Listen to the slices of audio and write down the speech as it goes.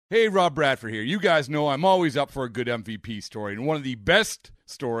Hey, Rob Bradford here. You guys know I'm always up for a good MVP story, and one of the best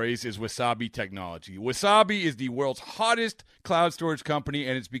stories is Wasabi Technology. Wasabi is the world's hottest cloud storage company,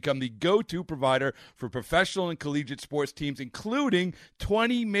 and it's become the go-to provider for professional and collegiate sports teams, including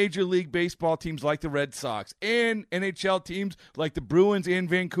 20 Major League Baseball teams like the Red Sox and NHL teams like the Bruins and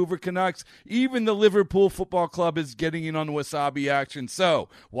Vancouver Canucks. Even the Liverpool Football Club is getting in on the Wasabi action. So,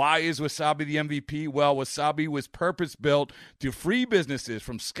 why is Wasabi the MVP? Well, Wasabi was purpose-built to free businesses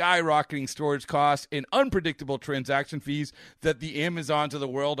from skyrocketing storage costs and unpredictable transaction fees that the Amazons of the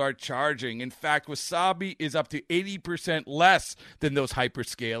world are charging. In fact, Wasabi is up to 80% less than those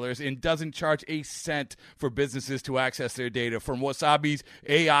hyperscalers and doesn't charge a cent for businesses to access their data. From Wasabi's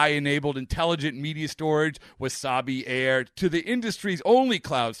AI-enabled intelligent media storage, Wasabi Air, to the industry's only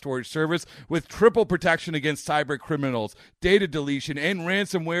cloud storage service with triple protection against cyber criminals, data deletion, and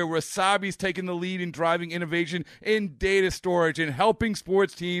ransomware, Wasabi's taken the lead in driving innovation in data storage and helping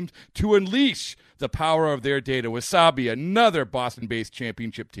sports teams to unleash the power of their data. Wasabi, another Boston-based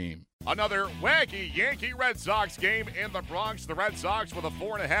championship team. Another wacky Yankee-Red Sox game in the Bronx. The Red Sox with a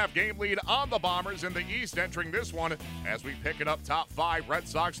 4.5 game lead on the Bombers in the East entering this one as we pick it up top five. Red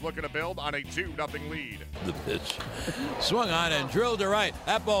Sox looking to build on a 2-0 lead. The pitch swung on and drilled to right.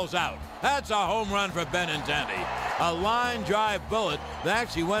 That ball's out. That's a home run for Benintendi. A line drive bullet that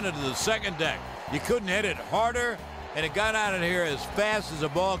actually went into the second deck. You couldn't hit it harder, and it got out of here as fast as a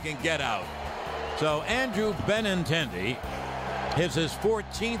ball can get out. So Andrew Benintendi hits his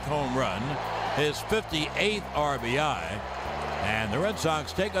 14th home run, his 58th RBI, and the Red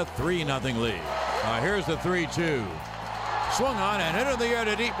Sox take a 3-0 lead. Here's the 3-2. Swung on and into the air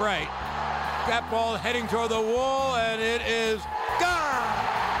to deep right. That ball heading toward the wall, and it is gone!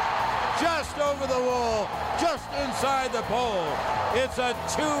 Just over the wall, just inside the pole. It's a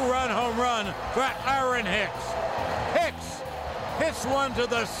 2-run home run for Aaron Hicks. Hicks hits one to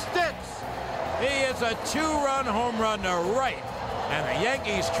the sticks. He is a 2-run home run to right, and the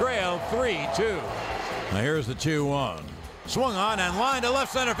Yankees trail 3-2. Now here's the 2-1. Swung on and lined to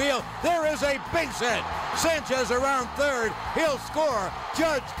left center field. There is a base hit. Sanchez around third. He'll score.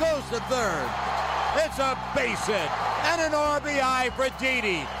 Judge goes to third. It's a base hit and an RBI for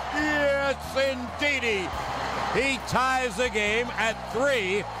Didi. Yes, indeedy. He ties the game at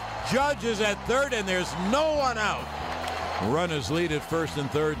 3. Judge is at third, and there's no one out. Runners lead at first and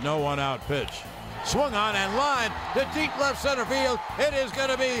third. No one out pitch. Swung on and lined to deep left center field. It is going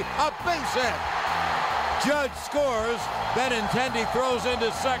to be a base hit. Judge scores. Benintendi throws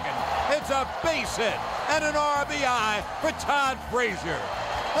into second. It's a base hit and an RBI for Todd Frazier,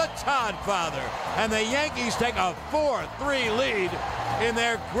 the Todd father. And the Yankees take a 4-3 lead in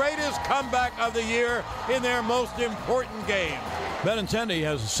their greatest comeback of the year in their most important game. Benintendi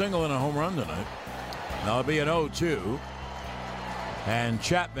has a single and a home run tonight. That'll be an 0-2. And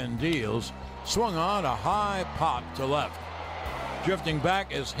Chapman deals. Swung on, a high pop to left. Drifting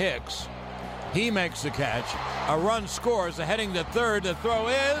back is Hicks. He makes the catch. A run scores. Heading to third. The throw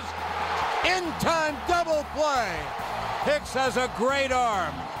is in-time double play. Hicks has a great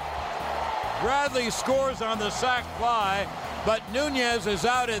arm. Bradley scores on the sac fly, but Nunez is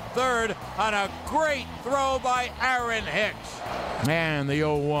out at third on a great throw by Aaron Hicks. And the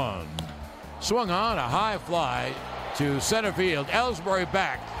 0-1. Swung on, a high fly to center field. Ellsbury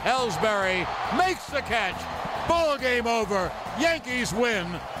back. Ellsbury makes the catch. Ball game over. Yankees win.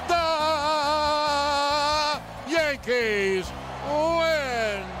 The Yankees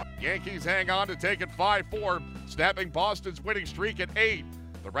win. Yankees hang on to take it 5-4, snapping Boston's winning streak at 8.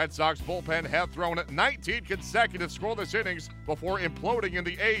 The Red Sox bullpen have thrown 19 consecutive scoreless innings before imploding in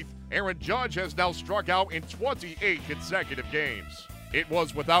the 8th. Aaron Judge has now struck out in 28 consecutive games. It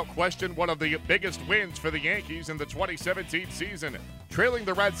was without question one of the biggest wins for the Yankees in the 2017 season. Trailing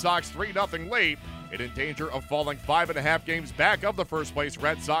the Red Sox 3-0 late, and in danger of falling 5.5 games back of the first-place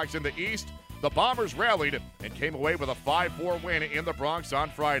Red Sox in the East, the Bombers rallied and came away with a 5-4 win in the Bronx on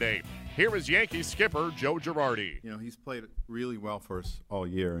Friday. Here is Yankees skipper Joe Girardi. You know, he's played really well for us all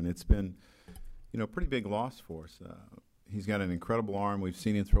year, and it's been, a pretty big loss for us. He's got an incredible arm. We've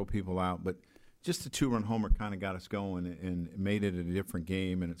seen him throw people out, but just a 2-run homer kind of got us going and made it a different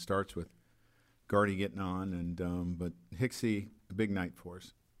game, and it starts with Gardy getting on, and but Hicksy, a big night for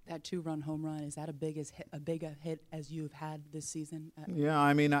us. That 2-run home run, is that a big a hit as you've had this season? Yeah,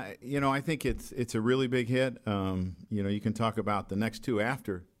 I mean, I think it's a really big hit. You can talk about the next two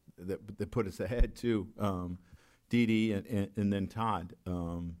after that put us ahead too, Didi and then Todd,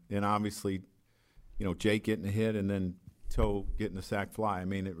 and obviously, Jake getting a hit and then Toe getting the sac fly. I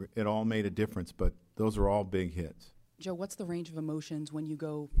mean, it all made a difference, but those are all big hits. Joe, what's the range of emotions when you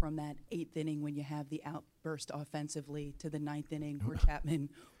go from that 8th inning when you have the burst offensively to the ninth inning where Chapman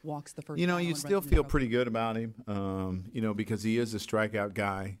walks the first. You know, ball you and still runs into feel trouble. pretty good about him, you know, because he is a strikeout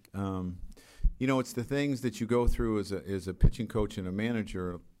guy. You know, it's the things that you go through as a pitching coach and a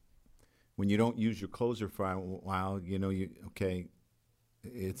manager when you don't use your closer for a while. You know,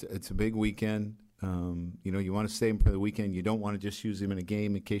 it's a big weekend. You know, you want to save him for the weekend. You don't want to just use him in a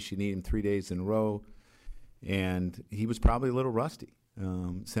game in case you need him 3 days in a row. And he was probably a little rusty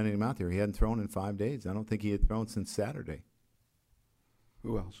sending him out there. He hadn't thrown in 5 days. I don't think he had thrown since Saturday.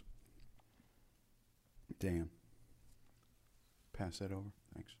 Who else? Dan. Pass that over.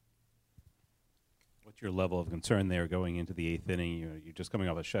 Thanks. What's your level of concern there going into the eighth inning? You're just coming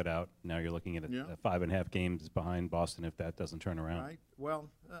off a shutout. Now you're looking at Yeah. 5.5 games behind Boston if that doesn't turn around. Right. Well,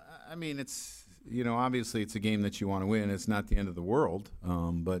 I mean, it's, you know, obviously it's a game that you want to win. It's not the end of the world.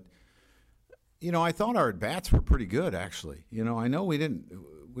 But, you know, I thought our at-bats were pretty good, actually. You know, I know we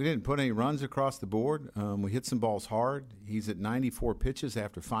didn't put any runs across the board. We hit some balls hard. He's at 94 pitches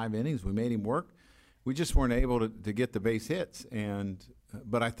after 5 innings. We made him work. We just weren't able to get the base hits.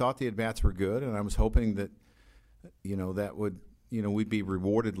 But I thought the at-bats were good, and I was hoping that, you know, that would, you know, we'd be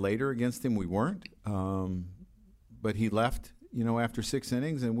rewarded later against him. We weren't. But he left, you know, after 6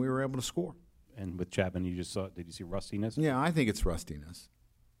 innings, and we were able to score. And with Chapman, did you see rustiness? Yeah, I think it's rustiness.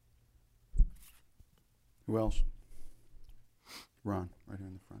 Who else? Ron, right here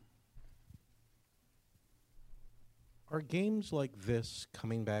in the front. Are games like this,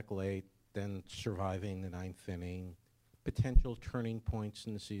 coming back late, then surviving the ninth inning, potential turning points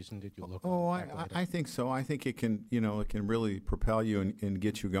in the season? Did you look? Oh, back later? I think so. I think it can, you know, it can really propel you and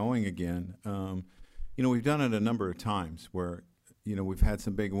get you going again. You know, we've done it a number of times where, you know, we've had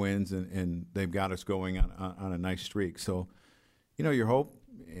some big wins and they've got us going on a nice streak. So, you know, your hope,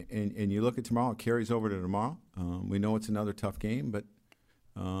 and you look at tomorrow, it carries over to tomorrow. We know it's another tough game, but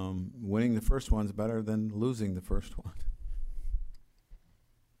winning the first one's better than losing the first one.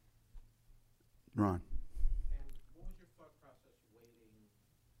 Ron. And what was your thought process waiting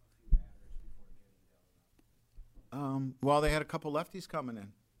a few batters before getting down? Well, they had a couple lefties coming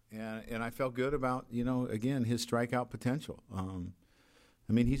in, and I felt good about, you know, again, his strikeout potential.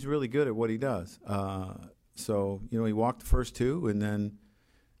 I mean, he's really good at what he does. So, you know, he walked the first 2, and then,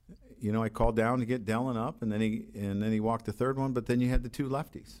 you know, I called down to get Dellin up, and then he walked the third one. But then you had the 2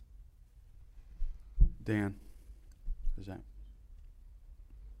 lefties. Dan. Is that?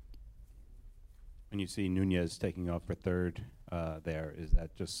 When you see Nunez taking off for third there, is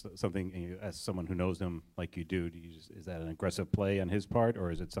that just something, as someone who knows him like you do, is that an aggressive play on his part, or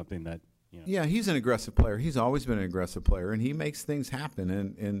is it something that, you know? Yeah, he's an aggressive player. He's always been an aggressive player, and he makes things happen.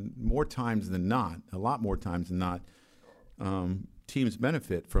 And more times than not, a lot more times than not, teams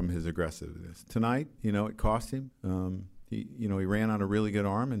benefit from his aggressiveness. Tonight, you know, it cost him. He ran on a really good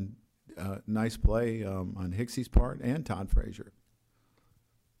arm, and nice play on Hicksey's part and Todd Frazier.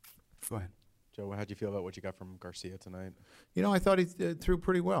 Go ahead. Joe, how'd you feel about what you got from Garcia tonight? You know, I thought he threw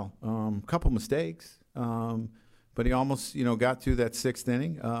pretty well. A couple mistakes, but he almost, you know, got through that 6th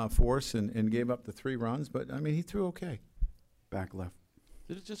inning for us and gave up the 3 runs. But, I mean, he threw okay. Back left.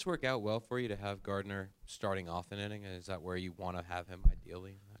 Did it just work out well for you to have Gardner starting off an inning? Is that where you want to have him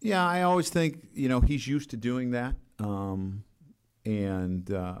ideally? Yeah, I always think, you know, he's used to doing that. You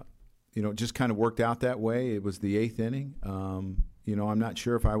know, it just kind of worked out that way. It was the 8th inning. You know, I'm not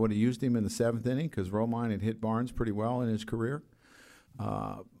sure if I would have used him in the 7th inning because Romine had hit Barnes pretty well in his career.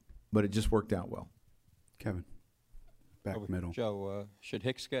 But it just worked out well. Kevin. Back middle. Joe, should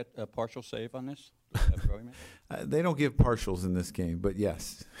Hicks get a partial save on this? They don't give partials in this game, but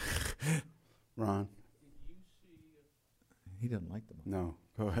yes. Ron. He doesn't like them. No.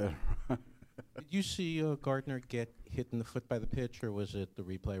 Go ahead. Did you see Gardner get hit in the foot by the pitch, or was it the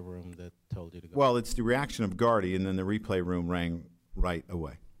replay room that told you to go? Well, it's the reaction of Gardy, and then the replay room rang right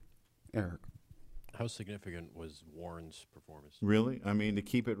away. Eric. How significant was Warren's performance? Really? I mean, to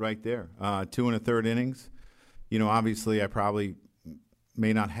keep it right there. 2 1/3 innings. You know, obviously I probably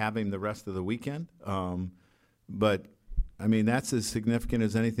may not have him the rest of the weekend. But, I mean, that's as significant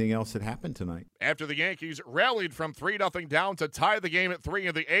as anything else that happened tonight. After the Yankees rallied from 3-0 down to tie the game at 3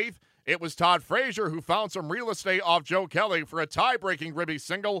 in the 8th, it was Todd Frazier who found some real estate off Joe Kelly for a tie-breaking ribby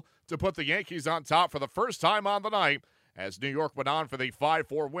single to put the Yankees on top for the first time on the night as New York went on for the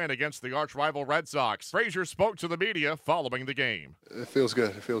 5-4 win against the arch-rival Red Sox. Frazier spoke to the media following the game. It feels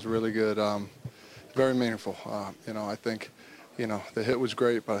good. It feels really good. Very meaningful. You know, I think, you know, the hit was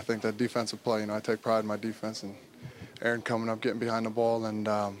great, but I think that defensive play, you know, I take pride in my defense, and Aaron coming up, getting behind the ball, and,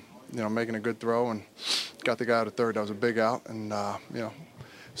 you know, making a good throw and got the guy out of third. That was a big out, and, you know,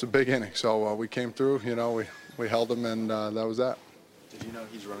 it's a big inning. So we came through, you know, we held him, and that was that. Did you know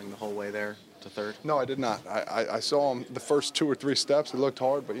he's running the whole way there to third? No, I did not. I saw him the first 2 or 3 steps. It looked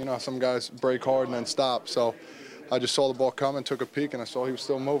hard, but you know some guys break hard and then stop. So I just saw the ball coming, took a peek, and I saw he was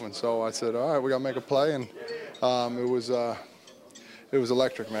still moving. So I said, all right, we got to make a play, and it was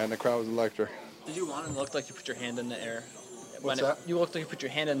electric, man. The crowd was electric. Did you want it? It looked like you put your hand in the air. What's that? You looked like you put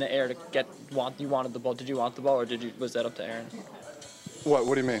your hand in the air to you wanted the ball. Did you want the ball, or was that up to Aaron?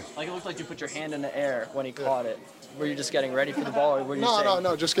 What do you mean? Like it looked like you put your hand in the air when he caught it. Were you just getting ready for the ball, or were you saying?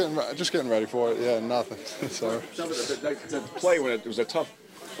 No, just getting ready for it. Yeah, nothing. So. The play when it was a tough,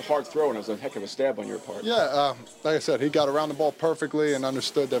 hard throw, and it was a heck of a stab on your part. Yeah, like I said, he got around the ball perfectly and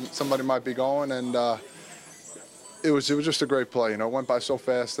understood that somebody might be going, and it was just a great play. You know, it went by so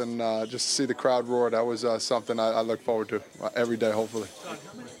fast, and just to see the crowd roar, that was something I look forward to every day, hopefully.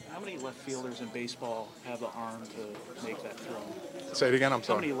 How many left fielders in baseball have the arm to make that throw? Say it again, I'm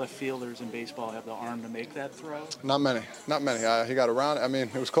sorry. How many left fielders in baseball have the arm to make that throw? Not many. He got around it. I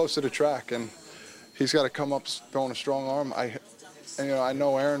mean, it was close to the track, and he's got to come up throwing a strong arm. I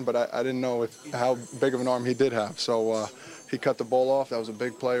know Aaron, but I didn't know how big of an arm he did have. So he cut the ball off. That was a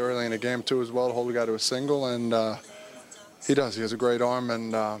big play early in the game, too, as well, to hold the guy to a single, and he does. He has a great arm,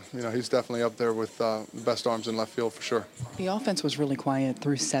 and he's definitely up there with the best arms in left field for sure. The offense was really quiet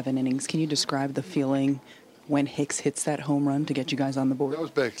through 7 innings. Can you describe the feeling when Hicks hits that home run to get you guys on the board? That was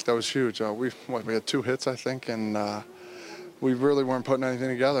big. That was huge. We had 2 hits, I think, and we really weren't putting anything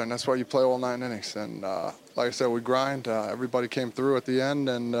together, and that's why you play all 9 innings. And like I said, we grind. Everybody came through at the end,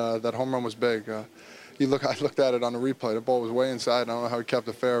 and that home run was big. I looked at it on the replay. The ball was way inside. I don't know how he kept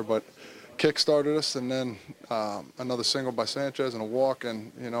it fair, but kick started us, and then another single by Sanchez and a walk,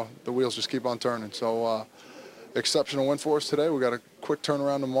 and the wheels just keep on turning. So exceptional win for us today. We got a quick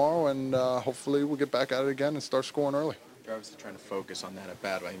turnaround tomorrow, and hopefully we'll get back at it again and start scoring early. You're obviously trying to focus on that at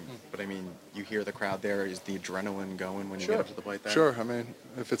bat, but I mean, you hear the crowd there. Is the adrenaline going when you get up to the plate there? Sure. I mean,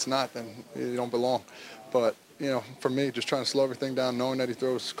 if it's not, then you don't belong. But for me, just trying to slow everything down, knowing that he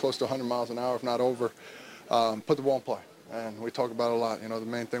throws close to 100 miles an hour, if not over, put the ball in play. And we talk about it a lot. The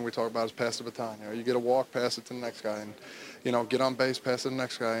main thing we talk about is pass the baton. You get a walk, pass it to the next guy, and get on base, pass it to the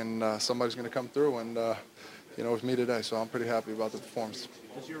next guy, and somebody's going to come through. And it was me today, so I'm pretty happy about the performance.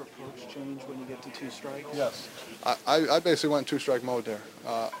 Does your approach change when you get to 2 strikes? Yes. I basically went 2-strike mode there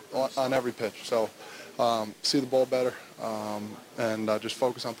on every pitch. So see the ball better and just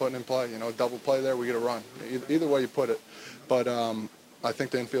focus on putting in play. Double play there, we get a run. Either way you put it. But I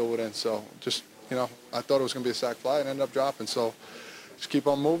think the infield would end. So just, I thought it was going to be a sac fly and ended up dropping. So just keep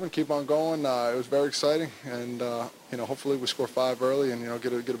on moving, keep on going. It was very exciting. And, hopefully we score 5 early and,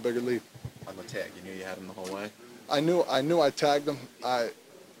 get a bigger lead. On the tag, you knew you had him the whole way? I knew I tagged him. I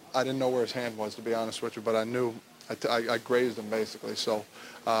didn't know where his hand was, to be honest with you, but I knew I grazed him basically. So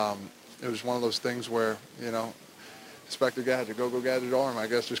it was one of those things where, Inspector Gadget, go Gadget arm, I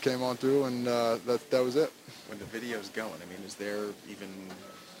guess, just came on through, and that was it. When the video's going, I mean, is there even,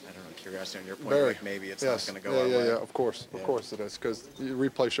 I don't know, curiosity on your point, Very. like maybe it's Yes. not going to go our way? Yeah, of course it is, because the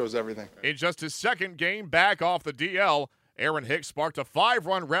replay shows everything. In just his second game back off the DL, Aaron Hicks sparked a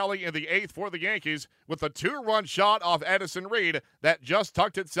 5-run rally in the 8th for the Yankees with a 2-run shot off Edison Reed that just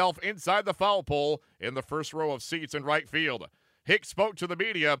tucked itself inside the foul pole in the first row of seats in right field. Hicks spoke to the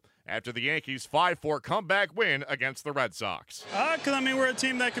media after the Yankees' 5-4 comeback win against the Red Sox. Because, we're a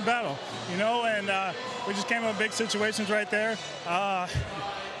team that can battle, and we just came up with big situations right there.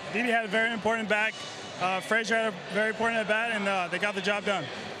 Didi had a very important back. Frazier had a very important at bat, and they got the job done.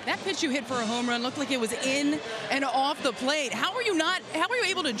 That pitch you hit for a home run looked like it was in and off the plate. How were you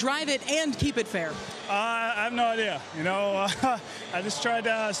able to drive it and keep it fair? I have no idea. I just tried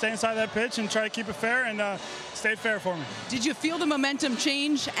to stay inside that pitch and try to keep it fair, and stayed fair for me. Did you feel the momentum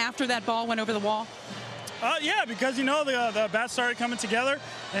change after that ball went over the wall? Yeah, because, the bats started coming together,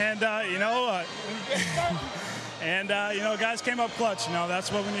 and, guys came up clutch.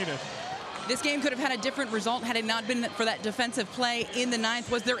 That's what we needed. This game could have had a different result had it not been for that defensive play in the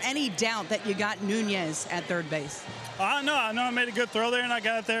 9th. Was there any doubt that you got Nunez at third base? No, I made a good throw there, and I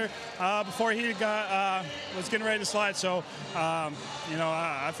got it there before he was getting ready to slide. So,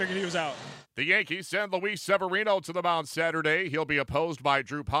 I figured he was out. The Yankees send Luis Severino to the mound Saturday. He'll be opposed by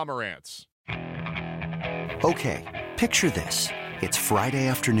Drew Pomerantz. Okay, picture this. It's Friday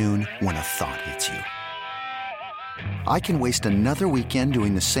afternoon when a thought hits you. I can waste another weekend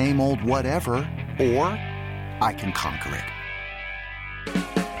doing the same old whatever, or I can conquer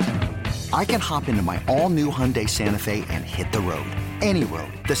it. I can hop into my all-new Hyundai Santa Fe and hit the road. Any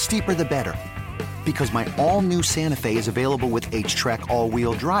road. The steeper, the better. Because my all-new Santa Fe is available with H-Track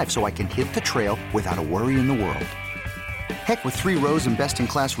all-wheel drive, so I can hit the trail without a worry in the world. Heck, with 3 rows and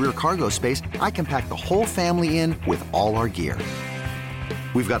best-in-class rear cargo space, I can pack the whole family in with all our gear.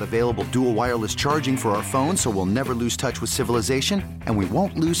 We've got available dual wireless charging for our phones, so we'll never lose touch with civilization, and we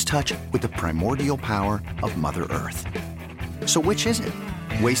won't lose touch with the primordial power of Mother Earth. So which is it?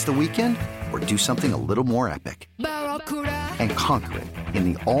 Waste the weekend or do something a little more epic? And conquer it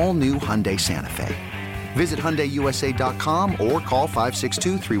in the all-new Hyundai Santa Fe. Visit HyundaiUSA.com or call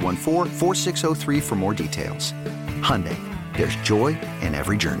 562-314-4603 for more details. Hyundai, there's joy in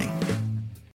every journey.